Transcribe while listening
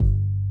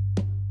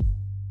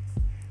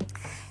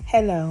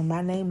Hello,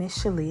 my name is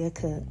Shalia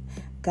Cook.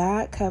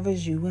 God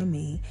Covers You and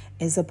Me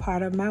is a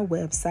part of my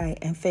website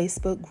and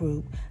Facebook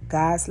group,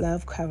 God's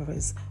Love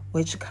Covers,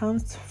 which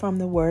comes from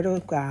the Word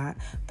of God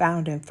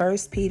found in 1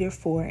 Peter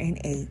 4 and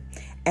 8.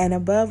 And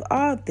above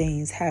all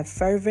things, have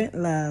fervent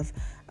love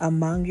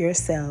among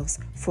yourselves,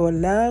 for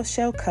love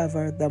shall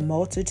cover the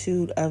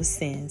multitude of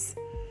sins.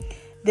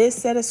 This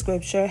set of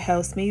scripture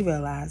helps me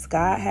realize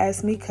God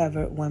has me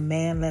covered when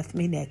man left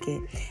me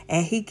naked,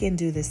 and he can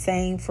do the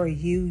same for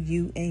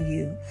you, and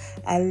you.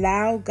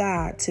 Allow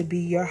God to be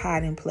your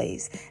hiding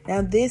place.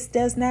 Now, this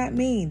does not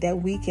mean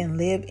that we can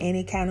live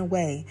any kind of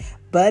way,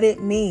 but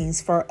it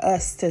means for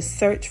us to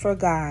search for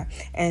God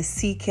and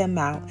seek him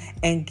out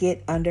and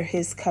get under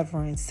his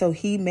covering so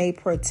he may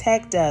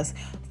protect us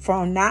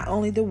from not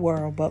only the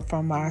world, but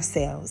from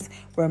ourselves.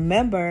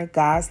 Remember,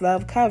 God's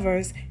love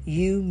covers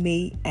you,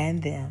 me,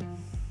 and them.